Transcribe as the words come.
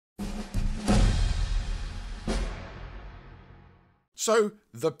So,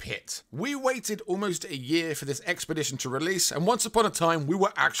 the Pit. We waited almost a year for this expedition to release, and once upon a time we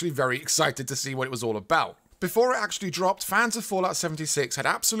were actually very excited to see what it was all about. Before it actually dropped, fans of Fallout 76 had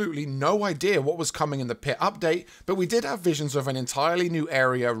absolutely no idea what was coming in the Pit update, but we did have visions of an entirely new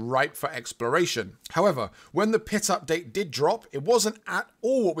area ripe for exploration. However, when the Pit update did drop, it wasn't at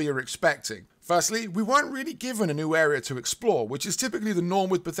all what we were expecting. Firstly, we weren't really given a new area to explore, which is typically the norm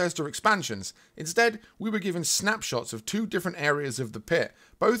with Bethesda expansions. Instead, we were given snapshots of two different areas of the Pit,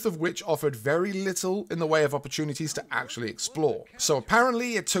 both of which offered very little in the way of opportunities to actually explore. So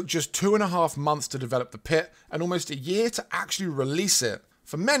apparently it took just 2.5 months to develop the Pit, and almost a year to actually release it.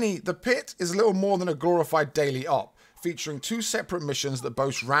 For many, the Pit is little more than a glorified daily op, featuring two separate missions that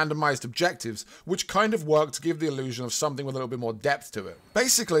boast randomized objectives, which kind of work to give the illusion of something with a little bit more depth to it.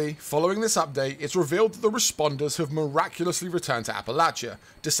 Basically, following this update, it's revealed that the responders have miraculously returned to Appalachia,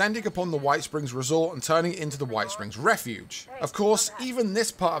 descending upon the White Springs Resort and turning it into the White Springs Refuge. Of course, even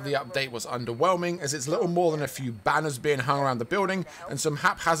this part of the update was underwhelming, as it's little more than a few banners being hung around the building and some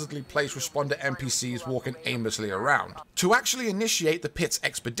haphazardly placed responder NPCs walking aimlessly around. To actually initiate the Pit's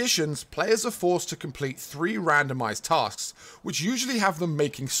expeditions, players are forced to complete 3 randomized tasks, which usually have them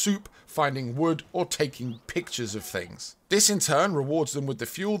making soup, finding wood, or taking pictures of things. This in turn rewards them with the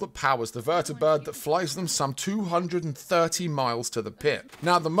fuel that powers the vertibird that flies them some 230 miles to the Pit.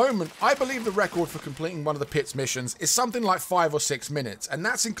 Now at the moment, I believe the record for completing one of the Pit's missions is something like 5 or 6 minutes, and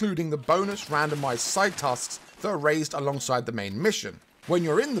that's including the bonus randomized side tasks that are raised alongside the main mission. When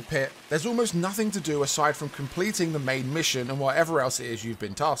you're in the Pit, there's almost nothing to do aside from completing the main mission and whatever else it is you've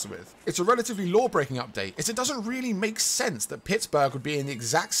been tasked with. It's a relatively law-breaking update, as it doesn't really make sense that Pittsburgh would be in the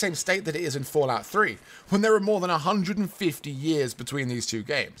exact same state that it is in Fallout 3, when there are more than 150 years between these two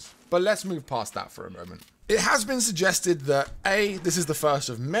games. But let's move past that for a moment. It has been suggested that A, this is the first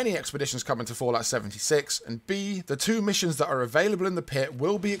of many expeditions coming to Fallout 76, and B, the 2 missions that are available in the Pit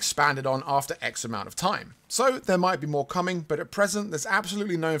will be expanded on after X amount of time. So there might be more coming, but at present there's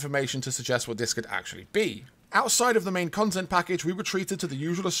absolutely no information to suggest what this could actually be. Outside of the main content package, we were treated to the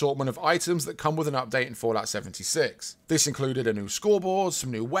usual assortment of items that come with an update in Fallout 76. This included a new scoreboard, some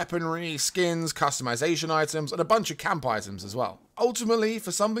new weaponry, skins, customization items, and a bunch of camp items as well. Ultimately,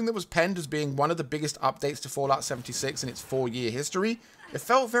 for something that was penned as being one of the biggest updates to Fallout 76 in its 4-year history, it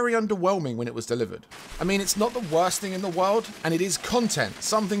felt very underwhelming when it was delivered. I mean, it's not the worst thing in the world, and it is content,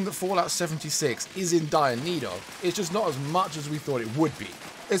 something that Fallout 76 is in dire need of. It's just not as much as we thought it would be.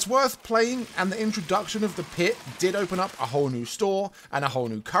 It's worth playing, and the introduction of the Pit did open up a whole new store and a whole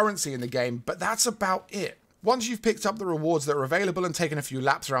new currency in the game, but that's about it. Once you've picked up the rewards that are available and taken a few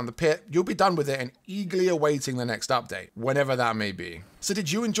laps around the Pit, you'll be done with it and eagerly awaiting the next update, whenever that may be. So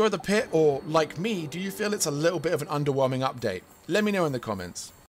did you enjoy the Pit, or like me, do you feel it's a little bit of an underwhelming update? Let me know in the comments.